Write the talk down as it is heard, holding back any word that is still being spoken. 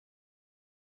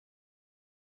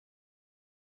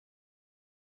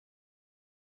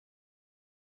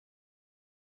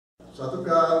สาธุก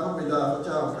ารพระบิดาพระเ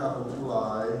จ้าข้าพระองค์ทั้งหล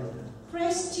าย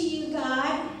Praise to you,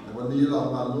 God. วันนี้เรา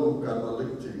มาร่วมกันระลึ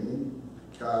กถึง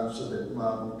การเสด็จมา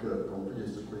บังเกิดของพระเย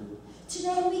ซูคริสต์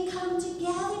Today we come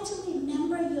together to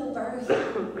remember your birth.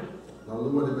 เรา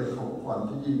รู้ว่าเป็นของขวัญ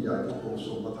ที่ยิ่งใหญ่ที่พระองค์ท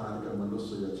รงประทานกับมนุ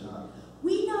ษยชาติ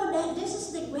We know that this is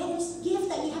the greatest gift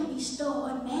that you have bestowed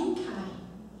on mankind.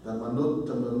 แต่มนุษย์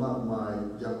จำนวนมากมาย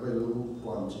ยังไม่รู้คว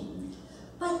ามจริง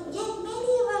But yet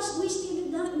many of us, we still do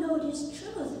not know this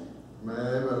truth. แม้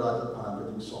เวลาจะผ่านไป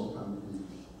ถึง 2,000 ปี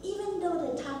Even though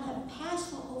the time has passed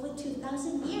for over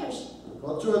 2,000 years. ข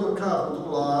อช่วยพระข้าพระทั้ง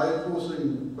หลายผู้ซึ่ง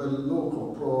เป็นลูกของ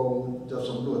พระองค์จะ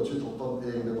สำรวจชีวิตของตนเอ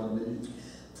งในวันนี้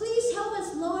Please help us,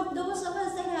 Lord, those of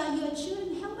us that are your children,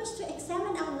 help us to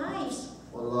examine our lives.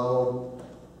 ว่าเรา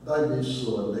ได้มี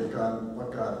ส่วนในการประ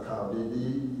กาศข่าวดีนี้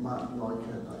มากน้อยแ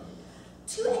ค่ไหน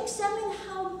To examine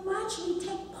how much we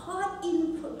take part in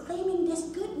proclaiming this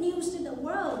good news to the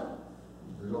world.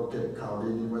 หรือเราเก็บข่าวดี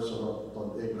นี้ไว้สำหรับตน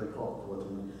เองและครอบครัวเท่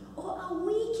านั้น Or are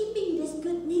we keeping this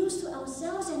good news to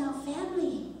ourselves and our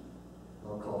family? เร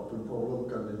าขอบคุณพระองค์ร่วม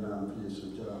กันในนามพระเยซู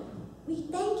เจ้า We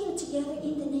thank you together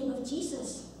in the name of Jesus.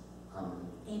 อาเม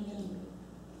น Amen.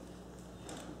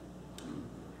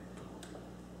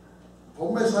 ผม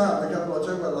ไม่ทราบนะครับเราใ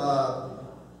ช้เวลา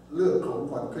เลือกของ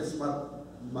ขวัญคริสต์มาส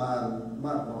ม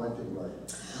ากน้อยเพียงไร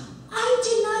I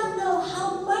do not know how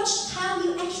much time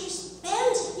you actually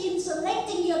spent in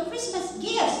selecting your Christmas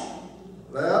gifts.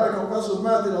 แล้วในของพระสุนท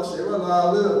รที่เราเสียเวลา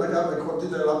เลือกนะครับเป็นคนที่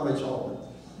ได้รับไม่ชอบ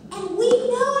And we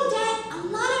know that a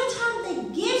lot of time the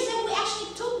gifts that we actually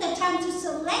took the time to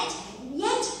select,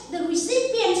 yet the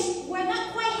recipients were not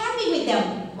quite happy with them.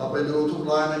 เราไปดูทุก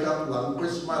รายนะครับหลังค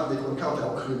ริสต์มาสมีคนเข้าแถ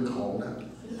วคืนของนะ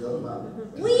เยอะมาก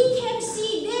We can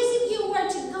see this if you were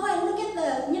to go and look at the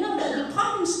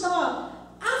department store.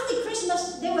 After Christmas,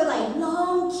 there were like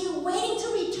long queue waiting to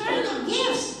return the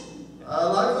gifts.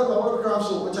 หลายคนบอกว่าความ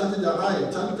สุขฉันจะให้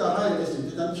ในสิ่ง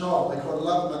ที่ฉันชอบไอ้คน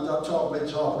รับมันจะชอบไม่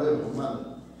ชอบเรื่องของมัน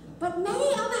But many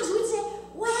of us would say,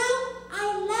 well, I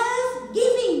love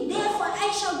giving, therefore I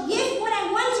shall give what I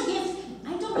want to give.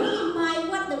 I don't really mind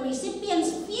what the recipients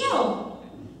feel.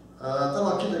 ถ้าเร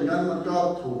าคิดอย่างนั้นมันก็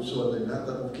ถูกส่วนหนึ่งนะแ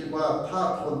ต่ผมคิดว่าถ้า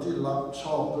คนที่รับช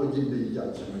อบด้วยยินดีใหญ่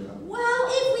ใช่ไหมครับ Well,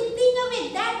 if we think of it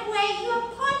that way, you are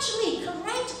partially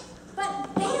correct. But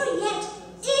better yet,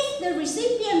 if the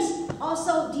recipients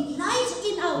also delight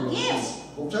in our gifts.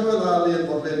 ผมใช้เวลาเรียน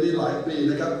บทเรียนนี้หลายปี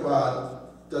นะครับกว่า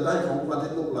จะได้ของขวัญ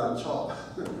ที่ลูกหลานชอบ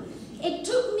It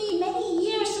took me many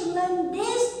years to learn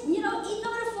this, in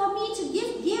order for me to give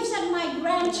gifts that my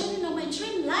grandchildren or my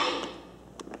children like.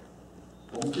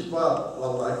 ผมคิดว่าเรา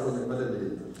หลายคนยังไม่ได้เรีย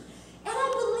น And I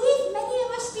believe many of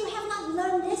us still have not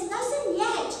learned this lesson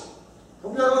yet. ผ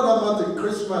มอยากให้เรามาถึงค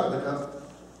ริสต์มาสนะครับ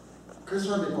คริสต์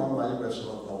มาสมีความหมายอย่างไรสำห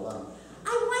รับเราบ้าง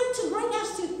I want to bring us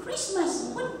to Christmas.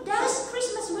 What does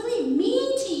Christmas really mean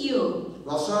to you? เ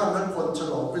ราทราบนะคนฉ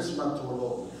ลองคริสต์มาสทั่วโล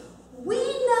ก We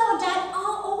know that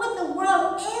all over the world,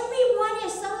 everyone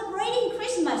is celebrating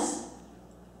Christmas.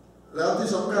 แล้วที่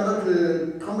สำคัญก็คือ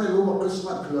เขาไม่รู้ว่าคริสต์ม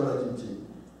าสคืออะไรจริง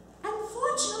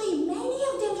Unfortunately, many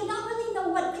of them do not really know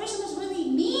what Christmas really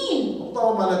means. ๆผมโต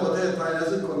มาในประเทศไทยนะ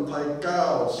ซึ่งคนไทย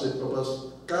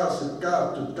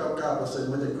 99.99%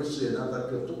 ไม่ใช่คริสเตียนนะแต่เ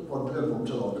กือบทุกคนเพื่อนผม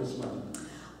ฉลองคริสต์มาส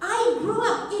I grew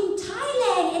up in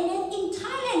Thailand, and then in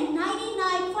Thailand,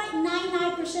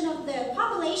 99.99% of the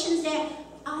populations there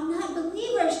are not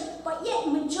believers, but yet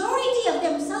majority of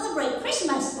them celebrate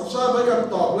Christmas. ผมทราบไหมค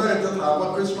ำตอบแรกจะถามว่า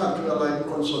คริสต์มาสคืออะไร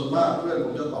คนส่วนมากเพื่อนผ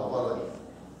มจะตอบว่าอะไร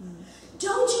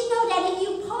Don't you know that if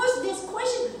you pose this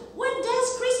question, what does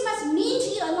Christmas mean to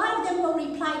you? A lot of them will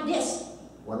reply this.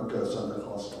 วันเกิดซานตาคล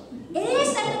อส It is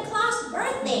Santa Claus'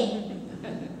 birthday.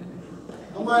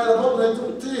 ทำไมเราพบในทุ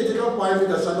กที่ที่เขาไปมี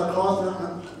แต่ซานตาคลอสนะฮ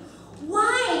ะ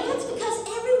Why? That's because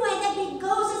everywhere that they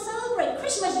go to celebrate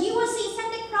Christmas, you will see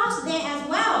Santa Claus there as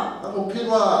well. แล้วผมคิด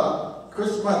ว่าคริ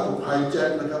สต์มาสถูกไฮแจ็ค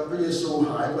นะครับพระเยซู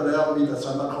หายไปแล้วมีแต่ซ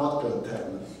านตาคลอสเกิดแทน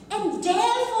And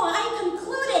therefore, I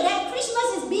concluded that Christmas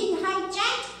is being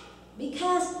hijacked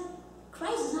because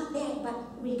Christ is not there, but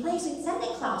replaced with Santa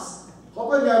Claus. เพราะเ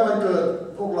ป็นงานวันเกิด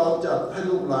พวกเราจัดให้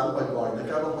ลูกหลานบ่อยๆนะ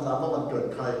ครับเราถามว่าวันเกิด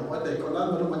ใครเพราะว่าเด็กคนนั้น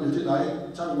ไม่รู้มันอยู่ที่ไหน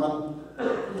ช่างมัน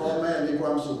พ่อแม่มีคว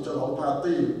ามสุขฉลองปาร์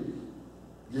ตี้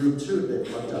ยืมชื่อเด็ก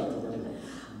มาจัดเท่านั้น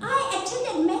I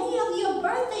attended many of your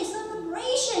birthday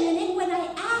celebration, and then when I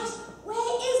asked,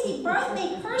 where is the birthday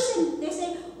person? They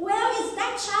said, well, it's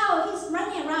that child. He's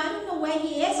running around. I don't know where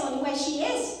he is or where she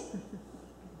is.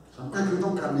 สำคัญคือต้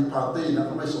องการมีปาร์ตี้นะ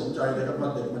ไม่สนใจนะครับว่า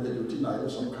เด็กมันจะอยู่ที่ไหนก็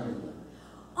สำคัญ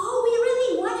Oh, we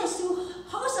really want us to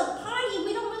host a party.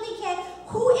 We don't really care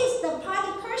who is the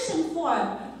party person for.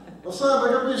 เราทราบไหม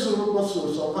ครับที่สุรุปมาสู่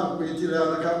 2,000 ปีที่แล้ว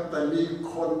นะครับแต่มี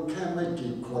คนแค่ไม่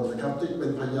กี่คนนะครับที่เป็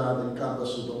นพยานในการประ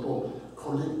สูติของพระองค์ค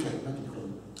นเล็กแก่ไม่กี่คน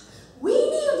We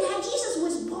knew that Jesus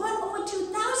was born over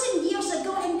 2,000 years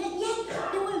ago, and yet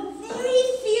there were very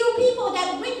few people that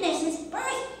witnessed his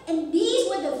birth, and these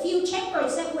were the few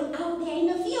shepherds that were out there in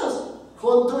the fields. ค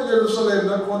นทั่วเยรูซาเล็ม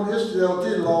และคนอิสราเอล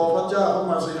ที่รอพระเจ้าพระ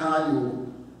มาสีหาอยู่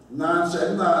นานแส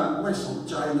นนานไม่สน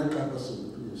ใจในการประสูติ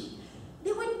พระเยซู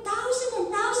There were thousands and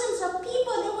thousands of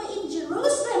people that were in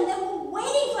Jerusalem that were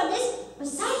waiting for this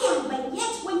Messiah, but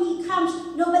yet when he comes,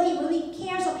 nobody really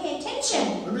cares or pay attention.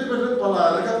 มันไม่เป็นเรื่องประหลาด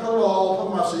นะครับเขารอพระ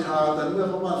มาสีหาแต่เมื่อ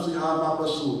พระมาสีหามาประ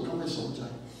สูติเขาไม่สนใจ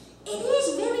It is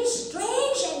very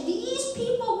strange that these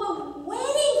people were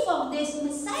waiting for this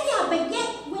Messiah, but yet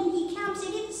when he comes,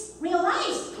 they didn't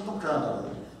realize. เขาต้องการอะไร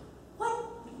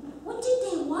What did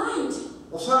they want?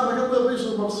 เราทราบไหมครับเมื่อพระเยซู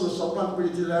มาประสูติ 2,000 ปี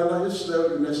ที่แล้วอิสราเอล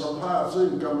อยู่ในสภาพซึ่ง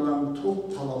กำลังทุกข์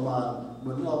ทรมานเห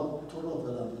มือนเราทั่วโลกเว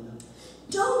ลานี้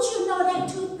Don't you know that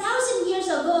 2,000 years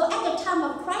ago, at the time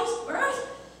of Christ's birth,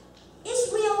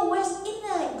 Israel was in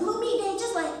a gloomy day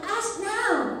just like us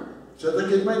now. เศรษฐ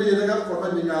กิจไม่ดีนะครับคนไม่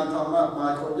มีงานทำมากมา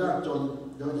ยคนยากจน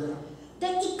เยอะแยะ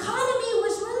The economy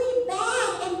was really bad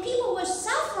and people were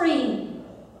suffering.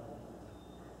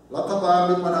 รัฐบาล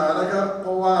มีปัญหานะครับเพ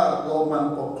ราะว่าโรมัน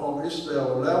ปกครองอิสราเอล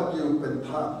แล้วยิวเป็นท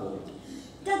าสโรมัน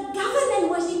The government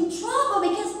was in trouble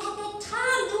because at that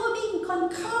time they were being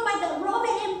conquered by the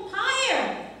Roman Empire.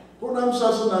 ผู้นำศา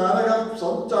สนานะครับส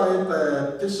นใจแต่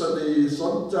ทฤษฎีส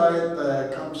นใจแต่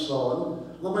คำสอน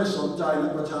และไม่สนใจใน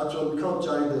ประชาชนเข้าใจ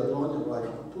เดือดร้อนอย่างไรค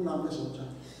รับผู้นำไม่สนใจ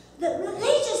The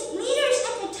religious leaders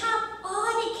at the time,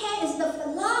 all they care is the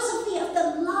philosophy of the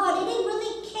law. They didn't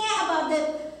really care about the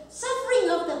suffering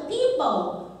of the people.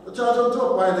 ประชาชนทั่ว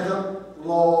ไปนะครับ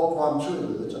รอความช่วยเห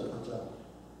ลือจากพระเจ้า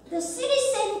The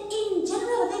citizens in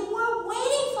general, they were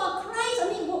waiting for Christ. I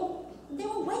mean, they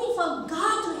were waiting for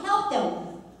God to help them.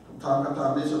 ผมถามคำถาม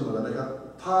นี้เสมอนะครับ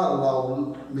ถ้าเรา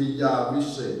มียาวิ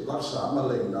เศษรักษามะ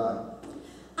เร็งได้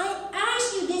I ask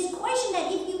you this question that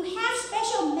if you have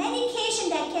special medication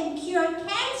that can cure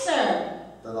cancer,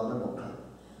 แต่เราไม่บอกใคร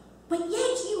but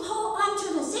yet you hold on to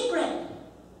the secret,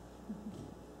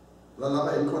 แล้วเรา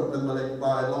เห็นคนเป็นมะเร็งต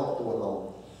ายรอบตัวเรา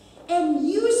and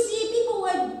you see people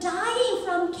were dying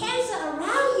from cancer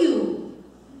around you,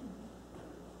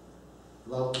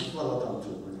 เราคิดว่าเราทำ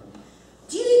ถูกไหมครับ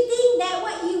do you think that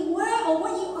what you were or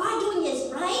what you are doing is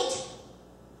right?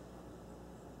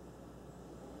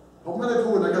 ผมไม่ได้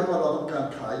พูดนะครับว่าเราต้องการ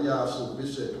ขายยาสูตรพิ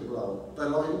เศษของเราแต่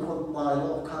เราเห็นคนตายร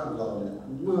อบข้างเราเนี่ย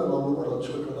เมื่อเรารู้ว่าเรา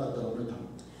ช่วยเขาได้แต่เราไม่ทำ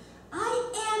I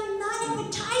am not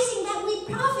advertising that we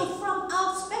profit from our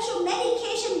special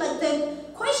medication, but the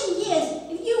question here is,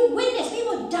 if you witness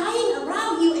people dying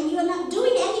around you and you are not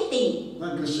doing anything, นั่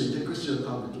นคือสิ่งที่คริสเตียนท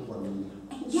ำในทุกวันนี้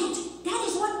and yet that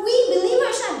is what we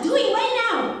believers are doing right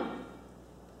now.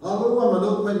 เรารู้ว่ามนุ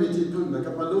ษย์ไม่มีที่พึ่งนะค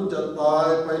รับมนุษย์จะตาย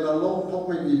ไปนรกเพราะไ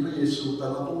ม่มีพระเยซูแต่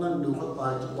เราต้องนั่งดูเขาตา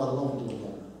ยทุกวันรอบตัวเร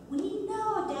า We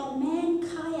know that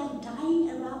mankind are dying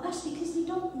around us because they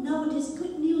don't know this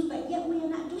good news, but yet we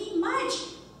are not doing much.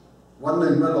 วันห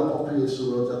นึ่งเมื่อเราพบพระเยซู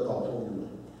เราจะตอบพระองค์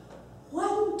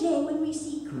One day when we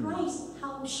see Christ,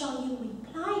 how shall you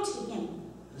reply to him?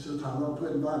 พระเยซูถามว่าเพื่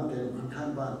อนบ้านแกข้าง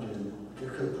บ้านแก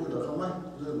เคยพูดกับเขาไหม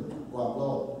เรื่องความร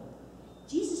อด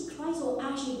Jesus Christ will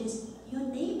ask you this. Your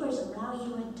neighbors around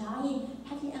you are dying.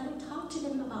 Have you ever talked to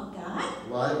them about God?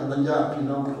 หลายคนนั้นญาติพี่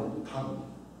น้องของท่าน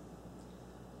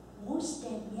Most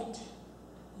than yet,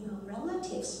 your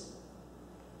relatives.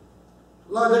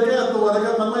 เราจะแก้ตัวนะค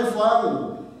รับมันไม่ฟัง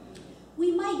We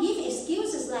might give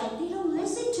excuses like they don't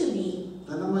listen to me. แ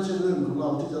ต่นั่นไม่ใช่เรื่องของเรา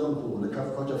ที่จะต้องห่วงนะครับ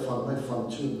เขาจะฟังไม่ฟัง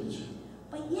เชื่อไม่เชื่อ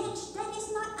But yet, that is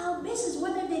not our business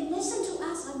whether they listen to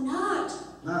us or not.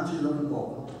 หน้าที่เราคือบอก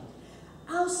เขา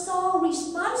Our sole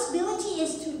responsibility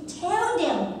is to tell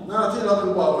them. หน้าที่เราคื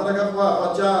อบอกเขานะครับว่าพร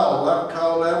ะเจ้ารักเขา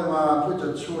แล้วมาเพื่อจะ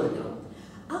ช่วยเขา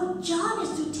Our job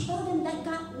is to tell them that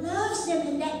God loves them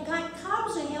and that God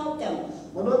comes to help them.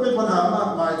 มนุษย์มีปัญหามาก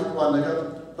มายทุกวันนะครับ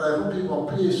แต่พระพี่บอก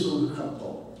พระเยซูคือคำต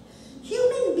อบ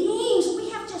Human beings, we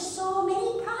have just so many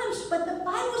problems, but the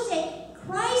Bible says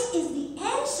Christ is the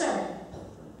answer.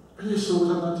 พระเยซูเ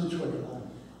ท่านั้นที่ช่วยเขาได้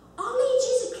Only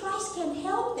Jesus Christ can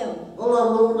help them. แล้วเรา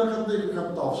รู้นะครับนี่คือค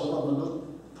ำตอบสำหรับมนุษย์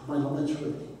ทำไมเราไม่ช่วย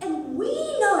And we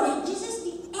know that this is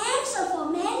the answer for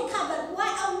mankind, but why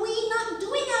are we not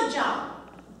doing our job?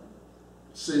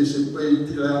 40 ปี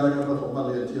ที่แล้วนะครับผมมาเ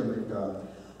รียนที่อเมริกา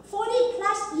 40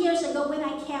 plus years ago when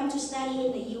I came to study in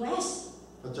the U.S.,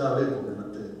 พระเจ้าเรียกผมเป็นนัก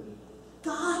เทศ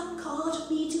God called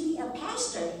me to be a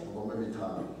pastor. ผมไม่มีท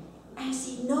าง I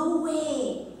said, no way.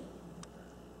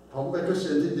 ผมเป็นคริสเ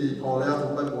ตียนที่ดีพอแล้วผ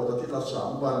มไปโบสถ์อาทิตย์ละ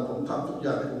3 วันผมทำทุกอ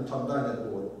ย่างที่ผมทำได้ในโบ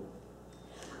สถ์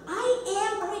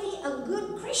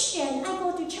Christian, I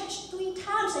go to church 3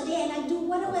 times a day and I do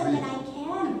whatever that I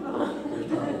can.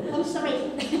 I'm sorry.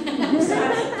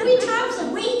 3 times a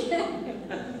week.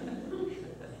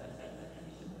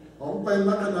 ผมเป็น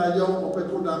นักนายกผมเป็น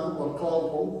ผู้นำผู้ปกครอง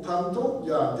ผมทำทุก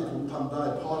อย่างที่ผมทำได้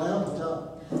พอแล้วพระเจ้า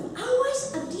I was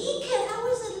a deacon. I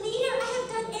was a leader. I have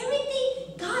done everything.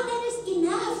 God, that is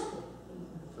enough.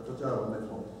 แต่พระเจ้าไม่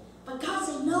พอ But God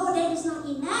said, no, that is not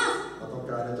enough. เราต้อง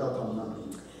การให้เจ้าทำงาน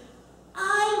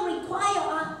I require,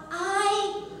 I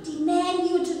demand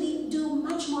you to do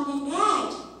much more than that.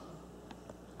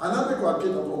 อันนั้นเป็นความคิด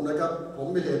ของผมนะครับผม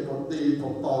มีเหตุผลดีผ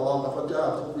มต่อรองกับพระเจ้า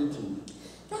ทุกวิธี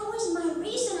That was my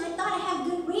reason. I thought I have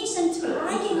good reason to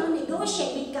bargain or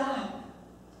negotiate with God.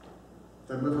 แ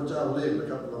ต่เมื่อพระเจ้าเรียกนะ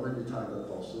ครับเราไม่มีทางจะ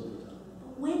ต่อสู้พระเจ้า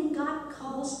But when God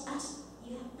calls us,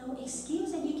 you have no excuse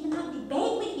and you cannot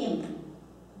debate with Him.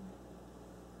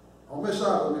 ผมไม่ทร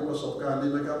าบเรามีประสบการณ์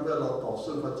นี้นะครับเมื่อเราต่อ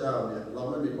สู้พระเจ้าเนี่ยเรา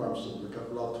ไม่มีความสุขนะครับ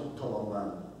เราทุกข์ทรมาน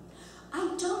I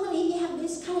don't know if you have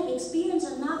this kind of experience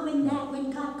or not when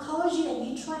God calls you and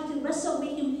you try to wrestle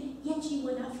with Him, yet you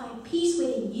will not find peace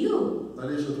within you. ใน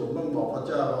ที่สุดผมต้องบอกพระ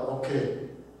เจ้าว่าโอเค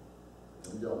ผ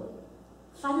มยอม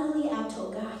Finally, I told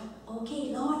God, okay,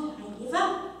 Lord, I give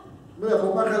up. เมื่อผ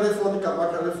มมาแคลิฟอร์เนียกลับมา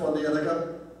แคลิฟอร์เนียนะครับ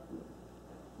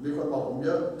มีคนบอกผมเย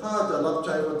อะถ้าจะรับใ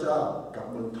ช้พระเจ้ากับ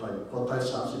เมืองไทยคนไทย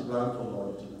30 ล้านคนรอ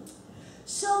จริง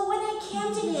So when I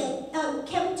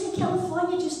came to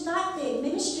California to start the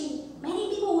ministry, many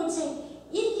people would say,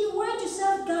 if you were to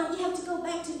serve God, you have to go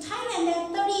back to Thailand. There are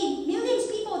 30 million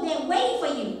people there waiting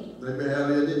for you. ในเบย์แอเ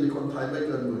รียนี่มีคนไทยไม่เ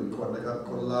กิน10,000 คนนะครับ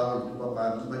คนลาวอยู่ประมา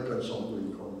ณไม่เกิน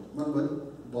20,000 คนมันเหมือน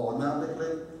บ่อน้ำเล็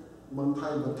กๆเมืองไท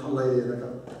ยเหมือนทะเลนะค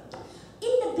รับ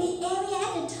In the Bay Area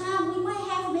at the time, we might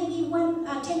have maybe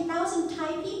 10,000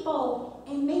 Thai people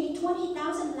and maybe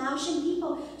 20,000 Laotian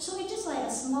people. So it's just like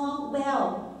a small well.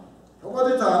 ผมอ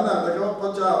ธิษฐานนะครับพร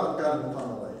ะเจ้าต้องการผมท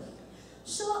ำอะไร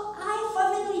So I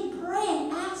fervently pray and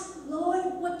ask, Lord,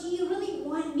 what do you really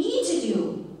want me to do?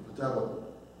 พระเจ้าบอก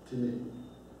ที่นี่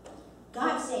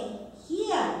God said,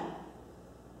 here.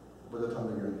 ผมจะทำ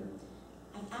ยังไง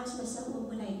I asked myself, what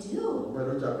would I do? ไม่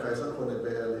รู้จักใครสักคนในเบ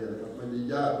ย์แอเรียนะครับไม่มี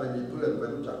ญาติไม่มีเพื่อนไม่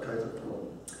รู้จักใครสักคน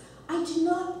I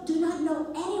do not know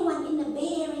anyone in the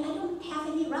Bay Area. I don't have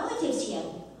any relatives here.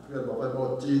 เพื่อนบอกไปโบส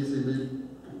ถ์จีนสิมี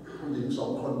ผู้หญิง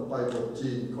2 คนไปโบสถ์จี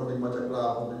นคนหนึ่งมาจากลาว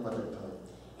คนหนึ่งมาจากไทย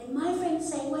And my friends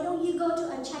say, why don't you go to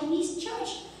a Chinese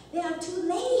church? There are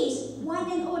 2 ladies, one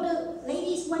an older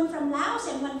ladies, one from Laos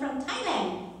and one from Thailand.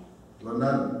 แล้ว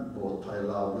นั่นโบสถ์ไทย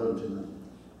ลาวเริ่มที่นั่น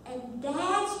And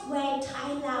that's where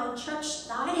Thai-Lao Church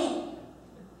started.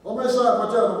 ผมไม่ทราบพระ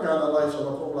เจ้าต้องการอะไรสำห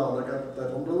รับพวกเรานะครับแต่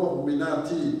ผมรู้ว่าผมมีหน้า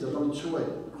ที่จะต้องช่วย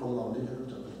คนเหล่านี้ให้รู้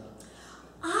จักพระเจ้า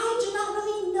I do not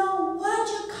really know what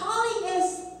your calling is,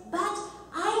 but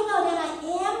I know that I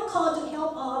am called to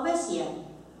help all of us here.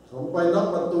 ผมไปนับ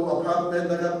ประตูอพาร์ตเมน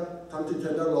ต์นะครับทั้งที่เท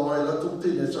นเนอร์ลอยและทุก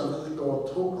ที่ในซานฟรานซิสโก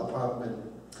ทุกอพาร์ตเมนต์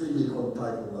ที่มีคนไท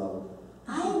ยของเรา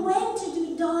I went to do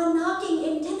door knocking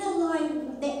in Tenderloin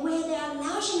where there are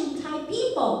Laotian and Thai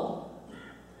people.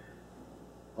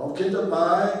 ผมเขียนจดหมา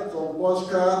ยส่งโปส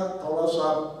การ์ดโทรศั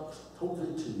พท์ทุกวิ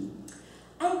ธี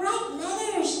I write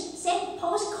letters, send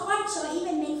postcards, or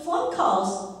even make phone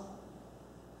calls.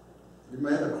 แ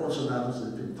ม้แต่โฆษณาหนังสือ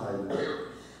พิมพ์ไทยเลย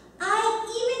I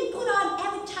even put on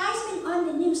advertisement on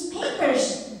the newspapers.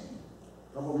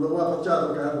 แล้วผมรู้ว่าพระเจ้าต้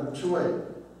องการผมช่วย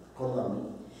คนเหล่านี้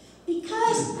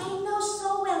Because I know so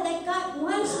well that God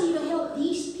wants me to help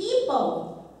these people.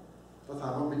 ถ้าถา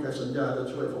มว่ามีใครสัญญาจะ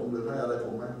ช่วยผมหรือให้อะไรผ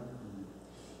มไหม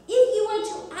If you were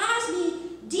to ask me,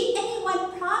 did anyone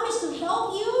promise to help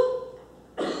you?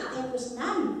 There was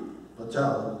none. พระเจ้า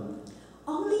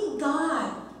Only God.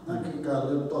 นั่นคือการเ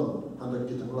ริ่มต้นพันธ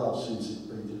กิจของเรา40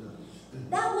 ปีที่แล้ว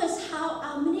That was how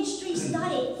our ministry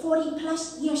started 40 plus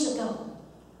years ago.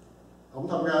 ผม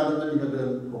ทำงานไม่มีเงินเดือน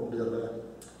6 เดือนแล้ว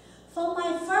For my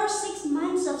first 6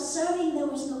 months of serving, there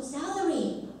was no salary.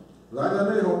 หลังจาก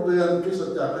นั้น6 เดือนคริสต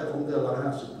จักรให้ผมเดือนละ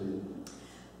50 เหรียญ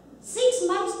 6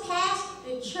 months passed,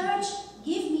 the church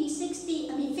gave me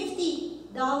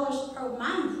 $50 per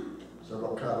month. สำหรั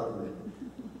บค่ารถเมล์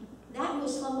That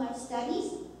was for my studies.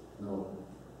 no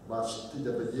บัสที่จ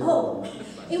ะไปเยี่ยม Oh,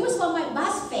 it was for my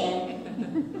bus fare.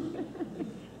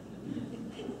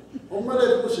 ผมไม่ได้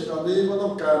พูดสิ่งเหล่านี้ว่าต้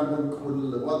องการบุญคุณ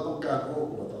หรือว่าต้องการโอ้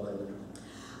อวดอะไรนะครับ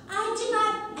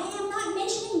I am not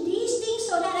mentioning these things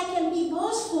so that I can be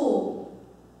boastful.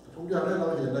 ผมอยากให้เรา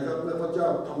เห็นนะครับเมื่อพระเจ้า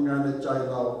ทำงานในใจ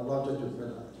เราจะหยุดไม่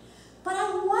ได้ But I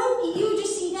want you to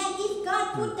see that if God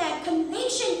put that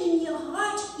conviction in your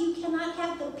heart, you cannot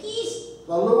have the peace.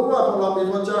 เรารู้ว่าเรามี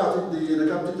พระเจ้าที่ดีนะ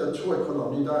ครับที่จะช่วยคนเหล่า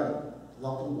นี้ได้เรา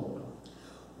ต้องบอก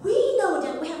We know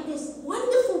that we have this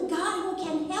wonderful God who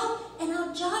can help, and our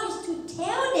job is to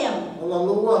tell เรา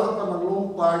รู้ว่าเขากำลังล้ม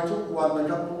ตายทุกวันนะ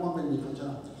ครับเพราะว่าไม่มีพระเจ้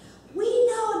า We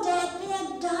know that they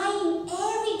are dying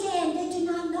every day and they do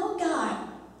not know God.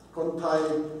 คนไทย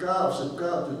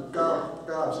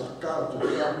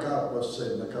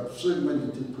 99.99.99% นะครับซึ่งไม่มี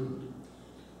ที่พึ่ง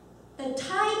The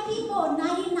Thai people,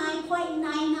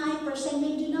 99.99%,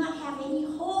 they do not have any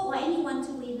hope or anyone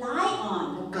to rely on.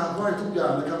 กราบไหว้ทุกอย่า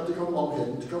งนะครับที่เขามองเห็น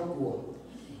ที่เขากลัว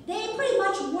They pretty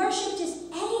much worship just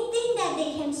anything that they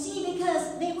can see because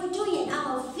they were doing it out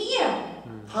of fear.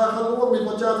 ถ้าเขารู้ว่ามีพ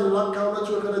ระเจ้าที่รักเขาและ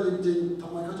ช่วยเขาได้จริงๆทำ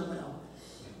ไมเขาจะไม่เอา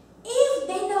If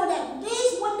they know that this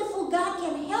wonderful God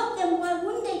can help them, why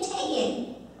wouldn't they take it?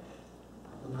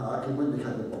 ปัญหาคือไม่มีใคร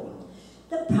ไปบอก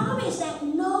The problem is that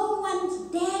no one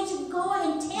dared to go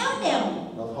and tell them.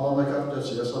 เราพร้อมไหมครับจะเ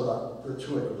สียสละเพื่อ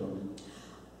ช่วยคนเหล่านี้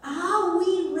Are we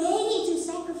ready to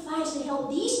sacrifice to help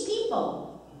these people?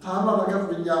 ถามเรานะครับ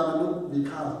วิญญาณมนุษย์มี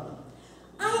ค่า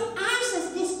I ask us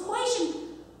this question: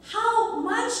 How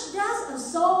much does a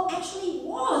soul actually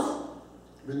worth?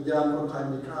 วิญญาณคนไทย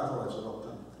มีค่าเท่าไหร่สำหรับ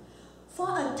ท่าน For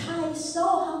a Thai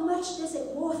soul, how much does it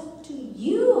worth to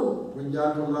you? วิญญาณ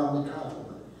คนลาวมีค่าเท่าไห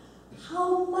ร่ How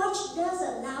much does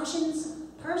a Laotian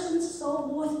person's soul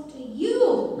worth to you?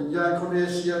 วิญญาณคนเอ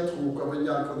เชียถูกกว่าวิญญ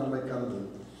าณคนอเมริกันหรือ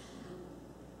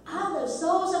Are the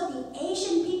souls of the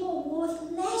Asian people worth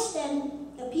less than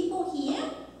the people here?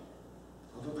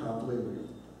 เราต้องถามตัวเอง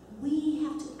We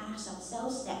have to ask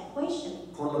ourselves that question.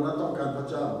 คนเหล่านั้นต้องการพระ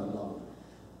เจ้าเหมือนเรา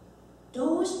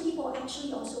Those people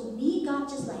actually also need God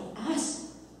just like us.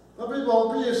 พระบิดา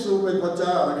พระเยซูเป็นพระเ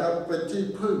จ้านะครับเป็นที่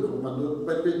พึ่งของมนุษย์เ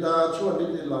ป็นบิดาชั่วนิ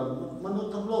รันดร์มนุษ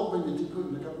ย์ทั้งโลกไม่มีที่พึ่ง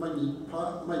นะครับไม่มีพระ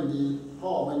ไม่มีพ่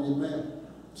อไม่มีแม่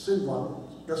สิ้นหวัง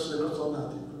กระเสือกกระสนหา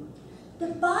ที่พึ่ง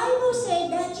The Bible says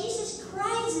that Jesus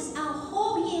Christ is our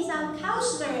hope. He is our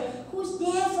counselor who's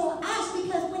there for us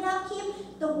because without Him,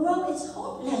 the world is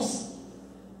hopeless.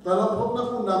 แต่เราพบนัก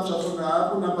ผู้นำศาสนา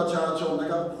ผู้นำประชาชนนะ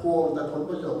ครับพวงแต่ผล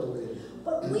ประโยชน์ตัวเอง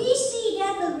But we see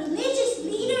that the religious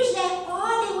leaders that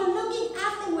all they were looking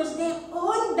after was their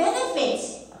own benefits.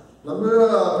 และเมื่อ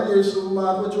พระเยซูมา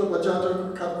เพื่อช่วยประชาชน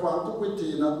ขัดขวางทุกวิธี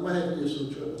นะไม่ให้พระเยซู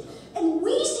ช่วย And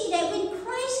we see that when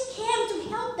Christ came to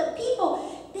help the people,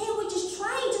 they were just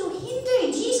trying to hinder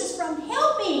Jesus from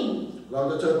helping. เรา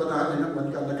จะเจอปัญหาอย่างนั้นเหมือน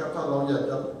กันนะครับถ้าเราอยาก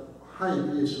จะให้พ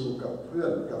ระเยซูกับเพื่อ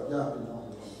นกับญาติพี่น้อง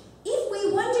If we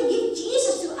want to give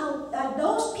Jesus to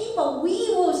those people, we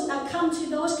will come to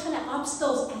those kind of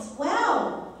obstacles as well.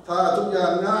 ถ้าทุกอย่า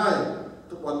งง่าย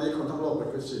ทุกวันนี้คนทั้งโลกเป็น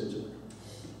คริสเตียนใช่ไหม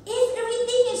If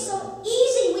everything is so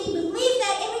easy, we believe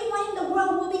that everyone in the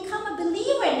world will become a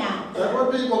believer now. แต่ว่า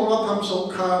พี่บอกเราทำสง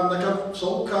ครามนะครับส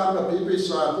งครามกับผีปีศ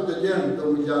าจเพื่อจะแย่งดวง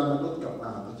วิญญาณมนุษย์กลับม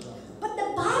าพระเจ้า But the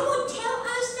Bible tells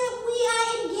us that we are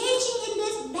engaging in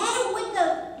this battle with the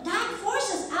dark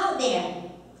forces out there.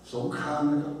 สงคราม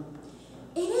นะครับ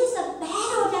It is a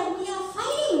battle that we are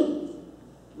fighting.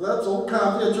 และสงคราม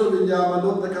ที่จะช่วยวิญญาณมนุ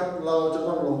ษย์นะครับเราจะ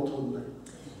ต้องลงทุนนะ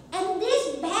And this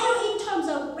battle in terms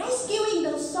of rescuing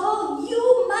the soul, you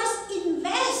must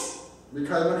invest. มีใ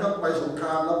ครนะครับไปสงคร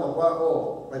ามแล้วบอกว่าโอ้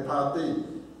ไปปาร์ตี้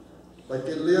ไป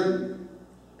กินเลี้ยง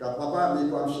กลับมาบ้านมี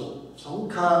ความสุขสง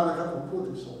ครามนะครับผมพูด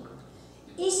ถึงสงคราม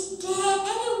Is there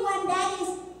anyone that is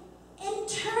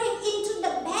entering into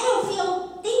the battlefield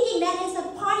thinking that it's a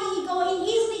party you go and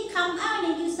easily come out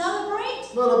and you celebrate?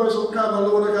 เมื่อเราไปสงครามเรา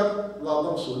รู้นะครับเรา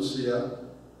ต้องสูญเสีย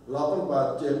เราต้องบาด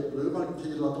เจ็บหรือบางที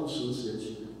เราต้องสูญเสีย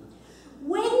ชีวิต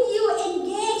When you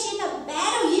engage in a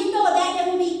battle, you know that there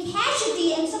will be casualty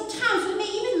and sometimes we may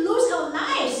even lose our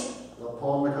lives. เราพร้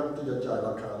อมไหมครับที่จะจ่ายร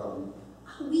าคาเรา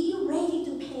Are we ready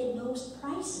to pay those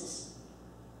prices?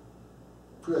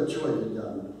 เพื่อช่วยวิญญา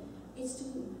ณ It's to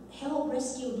help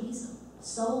rescue these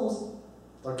souls.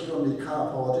 เราคิดว่ามีค่า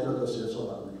พอที่เราจะเสียส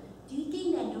ละไหม Do you think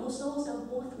that those souls are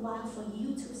worthwhile for you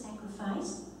to sacrifice?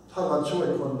 ถ้าเราช่วย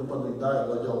คนคนหนึ่งได้เ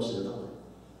รายอมเสียเท่าไหร่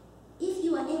If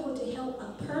you are able to help a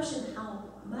person, how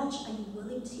much are you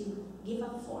willing to give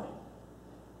up for?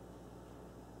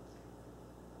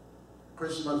 ค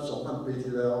ริสต์มาส 2,000 ปี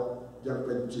ที่แล้วยังเ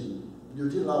ป็นจริงอยู่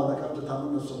ที่เรานะครับจะทำให้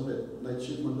มันสำเร็จในชี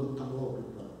วิตมนุษย์ทั้งโลกหรือ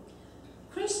เปล่า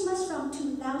Christmas from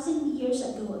 2,000 years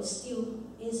ago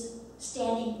is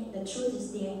standing. The truth is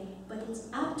there, but it's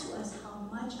up to us how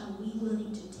much are we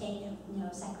willing to take and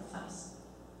sacrifice.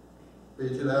 ปี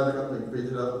ที่แล้วนะครับ1 ปี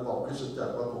ที่แล้วบอกคริสตจัก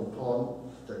รว่าผมพร้อม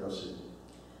จะเกษียณ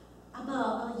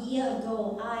About a year ago,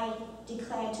 I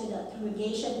declared to the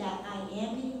congregation that I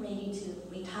am ready to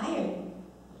retire.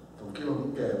 ผมคิดว่าผม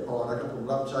แก่พอนะครับผม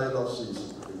รับใช้เรา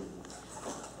40 ปี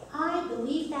I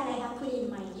believe that I have put in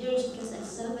my years because I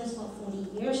served us for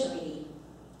 40 years already.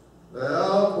 แล้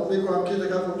วผมมีความคิดนะ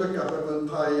ครับผมจะกลับไปเมือง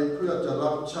ไทยเพื่อจะ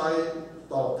รับใช้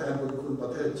ตอบแทนบุญคุณปร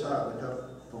ะเทศชาตินะครับ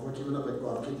ผมก็คิดว่าเป็นคว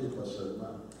ามคิดที่ประเสริฐม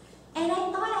าก And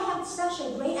I thought I had such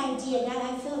a great idea that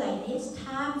I feel like it's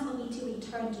time for me to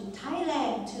return to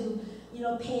Thailand to,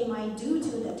 pay my due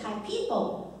to the Thai people.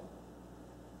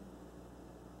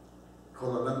 คน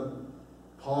เหล่านั้น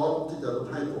พร้อมที่จะ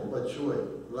ให้ผมไปช่วย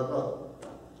แล้วก็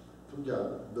ทุกอย่าง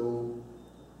ดู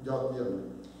ยอดเยี่ยม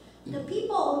The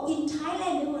people in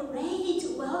Thailand, they were ready to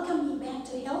welcome me back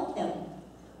to help them.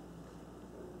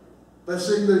 แต่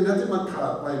สิ่งหนึ่งนะที่มันขา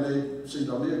ดไปในสิ่งเห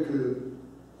ล่านี้คือ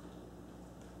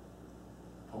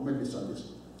ผมไม่มีสันติสุ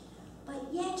ข But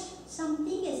yet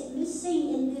something is missing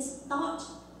in this thought.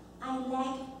 I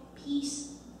lack peace.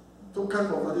 ทุกครั้ง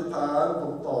ผมอธิษฐานผ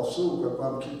มต่อสู้กับควา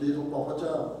มคิดนี้ผมบอกพระเ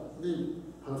จ้านี่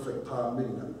perfect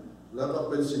timing นะแล้วก็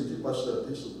เป็นสิ่งที่ประเสริฐ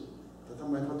ที่สุดแต่ทำ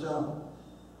ไมพระเจ้า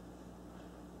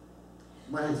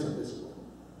ไม่ให้สันติสุข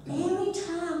Every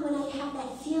time when I have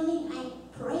that feeling, I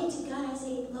pray to God. I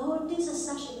say, Lord, this is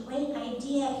such a great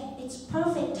idea. It's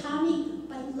perfect timing.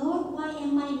 But Lord, why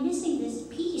am I missing this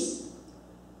peace?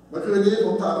 เมื่อคืนนี้ผ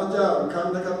มถามพระเจ้าอีกครั้ง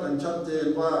นะครับอย่างชัดเจน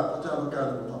ว่าพระเจ้าต้องการ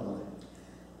ผมทำอะไร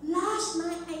Last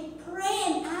night I prayed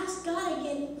and asked God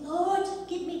again, Lord,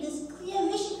 give me this clear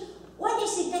vision. What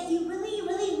is it that you really,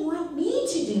 really want me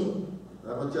to do? แล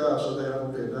ะพระเจ้าแสดงผ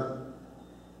มเห็นนะ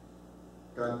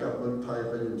การกลับเมืองไทย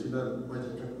ไปอยู่ที่นั่นไ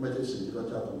ม่ใช่สิ่งที่พระ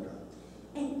เจ้าต้องการ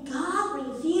And God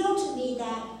revealed to me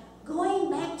that going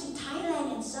back to Thailand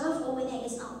and serve over there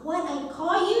is not what I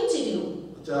call you to do.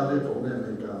 พระเจ้าเรียกผมในอเม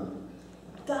ริกา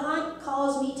God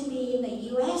calls me to be in the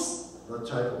U.S. และใ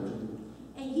ช้ผมที่นี่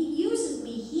and He uses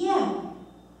me here.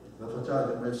 และพระเจ้า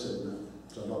ยังไม่เสร็จนะ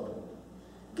สำหรับผม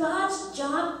God's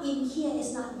job in here is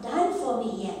not done for me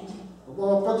yet. ผมบอ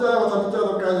กพระเจ้าว่าถ้าพระเจ้า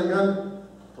ต้องการอย่างนั้น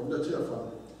ผมจะเชื่อฟัง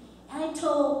And I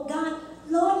told God,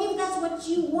 Lord, if that's what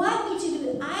you want me to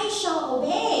do, I shall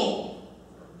obey.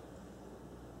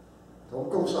 ผม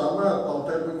คงสามารถตอบแท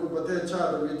นบุญคุณประเทศชาติ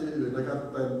ในวิธีอื่นนะครับ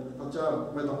แต่พระเจ้า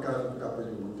ไม่ต้องการกลับไปอ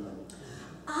ยู่เมืองไทย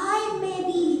I may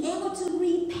be able to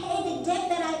repay the debt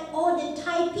that I owe the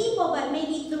Thai people, but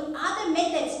maybe through other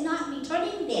methods, not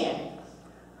returning there.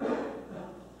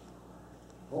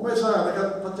 ผมไม่ทราบนะครับ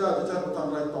พระเจ้าจะทำ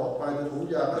อะไรต่อไปแต่ผม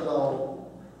อยากให้เรา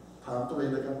ถามตัวเอง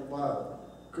นะครับว่า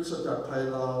คริสตจักรไทย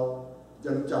เรา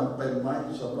ยังจำเป็นไหม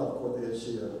สำหรับคนเอเ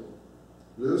ชีย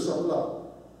หรือสำหรับ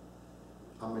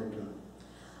อเมริกา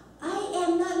I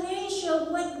am not very sure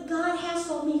what God has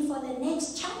for me for the next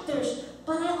chapters,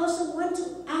 but I also want to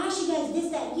ask you guys this,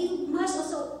 that you must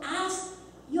also ask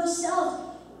yourself,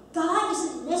 God, is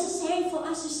it necessary for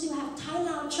us to still have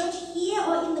Thai-Lao Church here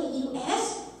or in the U.S.?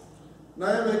 ใน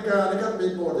อเมริกานะครับมี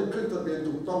โบสถ์ที่ขึ้นทะเบียน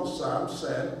ถูกต้อง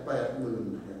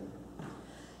 380,000 แห่ง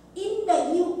In the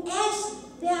U.S.,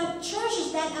 there are churches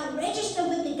that are registered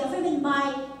with the government by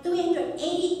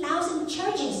 380,000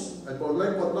 churches. ไอ้โบสถ์เล็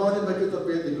กโบสถ์น้อยที่ไม่ขึ้นทะเ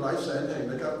บียนอีกหลายแสนแห่ง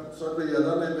นะครับสเรียแ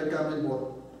ล้วในอเมริกามีโบสถ์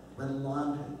เป็นล้าน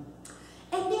แห่ง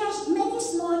And there are many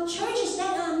small churches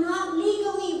that are not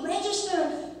legally registered.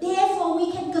 Therefore, we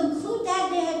can conclude that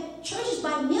they are churches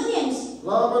by millions. เ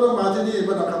ราไม่ต้องมาที่นี่ไ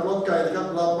ม่ต้องขับรถไกลนะครับ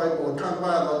เราไปโบสถ์ข้าง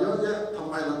บ้านเราเยอะแยะทำ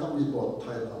ไมเราต้องมีโบสถ์ไท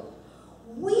ยเรา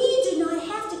We do not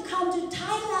have to come to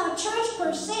Thai-Lao Church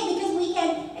per se because we can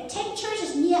attend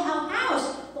churches near our house.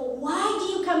 But why do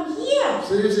you come here?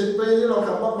 40 ปีที่เรา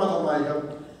ขับรถมาทำไมครับ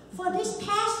For this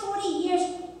past 40 years,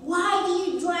 why do you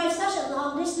drive such a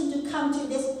long distance to come to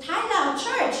this Thai-Lao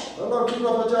Church? แล้วเราคิดว่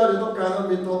าพระเจ้าจะต้องการให้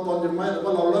มีตัวตนอยู่ไหมหรือว่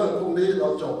าเราเลิกพรุ่งนี้เรา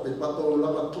จบปิดประตูแล้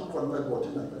วก็ทุกคนไปโบสถ์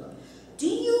ที่ไหนก็ได้ Do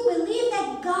you believe that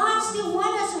God still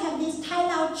wants us to have this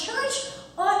Thai-Lao Church?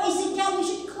 Or is it that we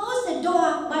should close the door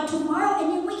by tomorrow and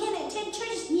then we can attend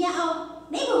churches near our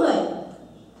neighborhood?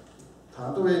 ถาม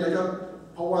ตัวเองนะครับ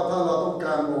เพราะว่าถ้าเราต้องก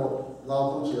ารโบสถ์เรา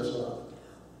ต้องเสียสละ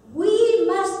We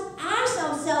must ask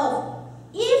ourselves,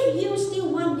 if you still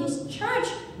want this church,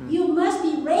 you must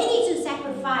be ready to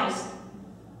sacrifice.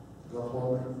 เราพร้อม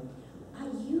ไหม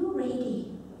Are you ready?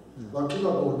 เราคิด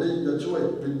ว่าโบสถ์นี้จะช่วย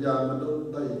วิญญาณมนุษย์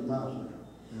ได้อีกมาก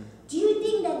Do you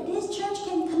think that this church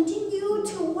can continue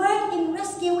to work in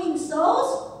rescuing souls?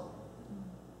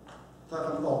 ถ้าค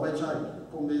ำตอบไม่ใช่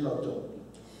พรุ่งนี้เราจบ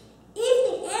If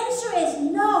the answer is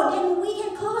no, then we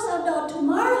can close our door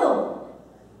tomorrow.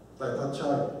 แต่ถ้าใ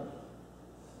ช่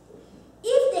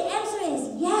If the answer is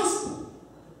yes,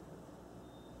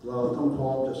 เราต้องพร้อ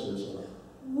มจะเสียสละ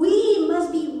we must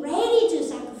be ready to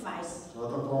sacrifice. เรา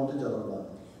ต้องพร้อมที่จะลำบาก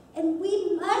And we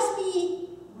must be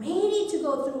ready to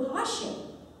go through hardship.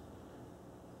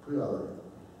 เพื่ออะไร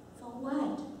For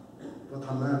what? ก็ท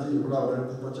ำหน้าที่ของเรา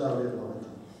ที่พระเจ้าเรียกเราให้ท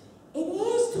ำ It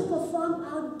is to perform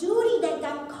our duty that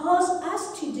God calls us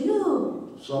to do.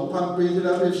 2,000 ปีที่แ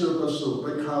ล้วมีสื่อประสูติเ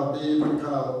ป็นข่าวดีเป็น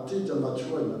ข่าวที่จะมา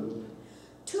ช่วยมนุษย์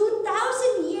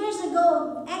 2,000 years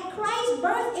ago, at Christ's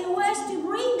birth, it was to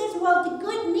bring this world the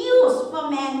good news for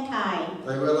mankind.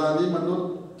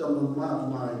 ำนวนมาก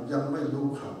มายยังไม่รู้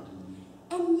ข่าวดี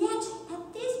And yet, at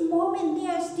this moment,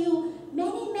 there are still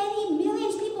many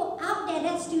millions of people out there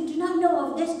that still do not know of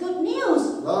this good news.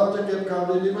 เราจะเก็บข่าว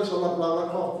ดีนี้ไว้สำหรับเราและ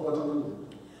ครอบครัวเท่านั้น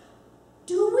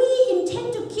Do we intend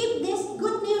to keep this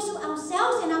good news to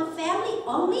ourselves and our family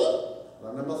only? หลั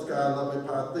งนมัสการเราไป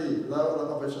ปาร์ตี้แล้วเรา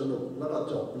ก็ไปสนุกแล้วก็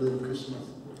จบลืมคริสต์มาส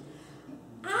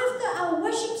After our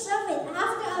worship service,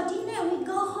 after our dinner, we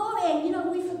go home and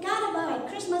we forgot about it.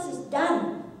 Christmas is done.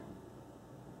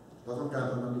 เราต้องการ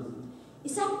เท่านั้นหรือ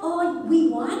Is that all we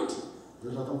want? หรื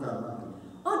อเราต้องการมากกว่านั้น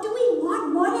Or do we want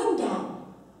more than that?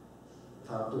 ถ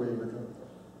ามตัวเองนะครับ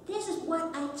This is what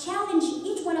I challenge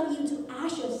each one of you to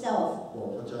ask yourself. บอก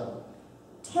พระเจ้า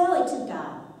Tell it to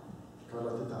God. ขอเร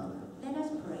าที่ฐานนะครับ Let us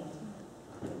pray.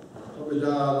 พระบิด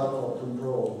าเราขอบคุณพร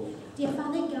ะองค์ Dear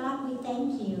Father God, we thank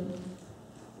you.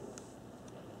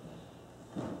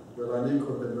 เวลานี้ค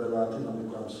วรเป็นเวลาที่เรามี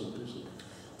ความสุขที่สุด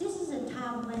This is a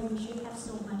time when we should have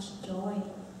so much joy.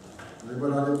 ในเว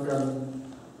ลาเดียวกัน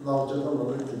เราจะต้องระ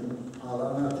ลึกถึงภาระ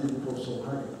หน้าที่ที่พระองค์ทรงใ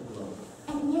ห้กับพวกเรา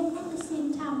And yet at the same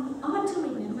time, we ought to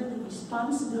remember the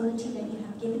responsibility that you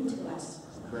have given to us,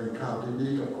 แบ่งข่าวดี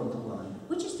ๆกับคนทั้งหลาย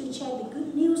which is to share the good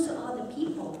news to other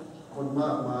people. คนม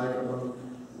ากมายกำลัง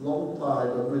ล้มตาย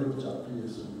โดยไม่รู้จักพระเย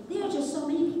ซู There are just so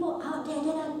many people out there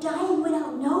that are dying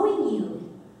without knowing you.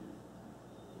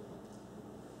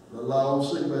 และเรา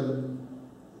ซึ่งเป็น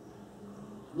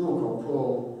ลูกของพระอ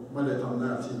งค์ไม่ได้ทำหน้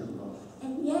าที่ของเรา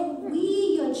And yet we,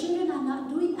 your children, are not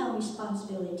doing our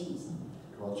responsibilities.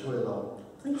 ขอช่วยเรา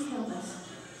Please help us.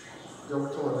 ยก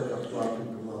โทษให้กับความผิด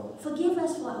ของเรา Forgive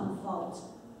us for our faults.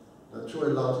 และช่วย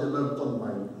เราที่เริ่มต้นให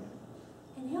ม่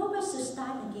And help us to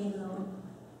start again, Lord.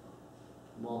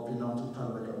 มอบพี่น้องทุกท่าน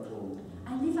ไว้กับพระองค์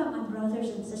I lift up my brothers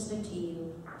and sisters to you.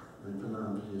 ในพระนาม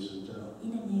พระเยซูเจ้า In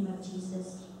the name of Jesus.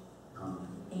 อาเมน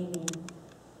Amen.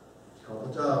 ขอพร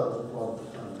ะเจ้าอวยพรทุก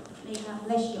ท่าน May God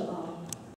bless you all.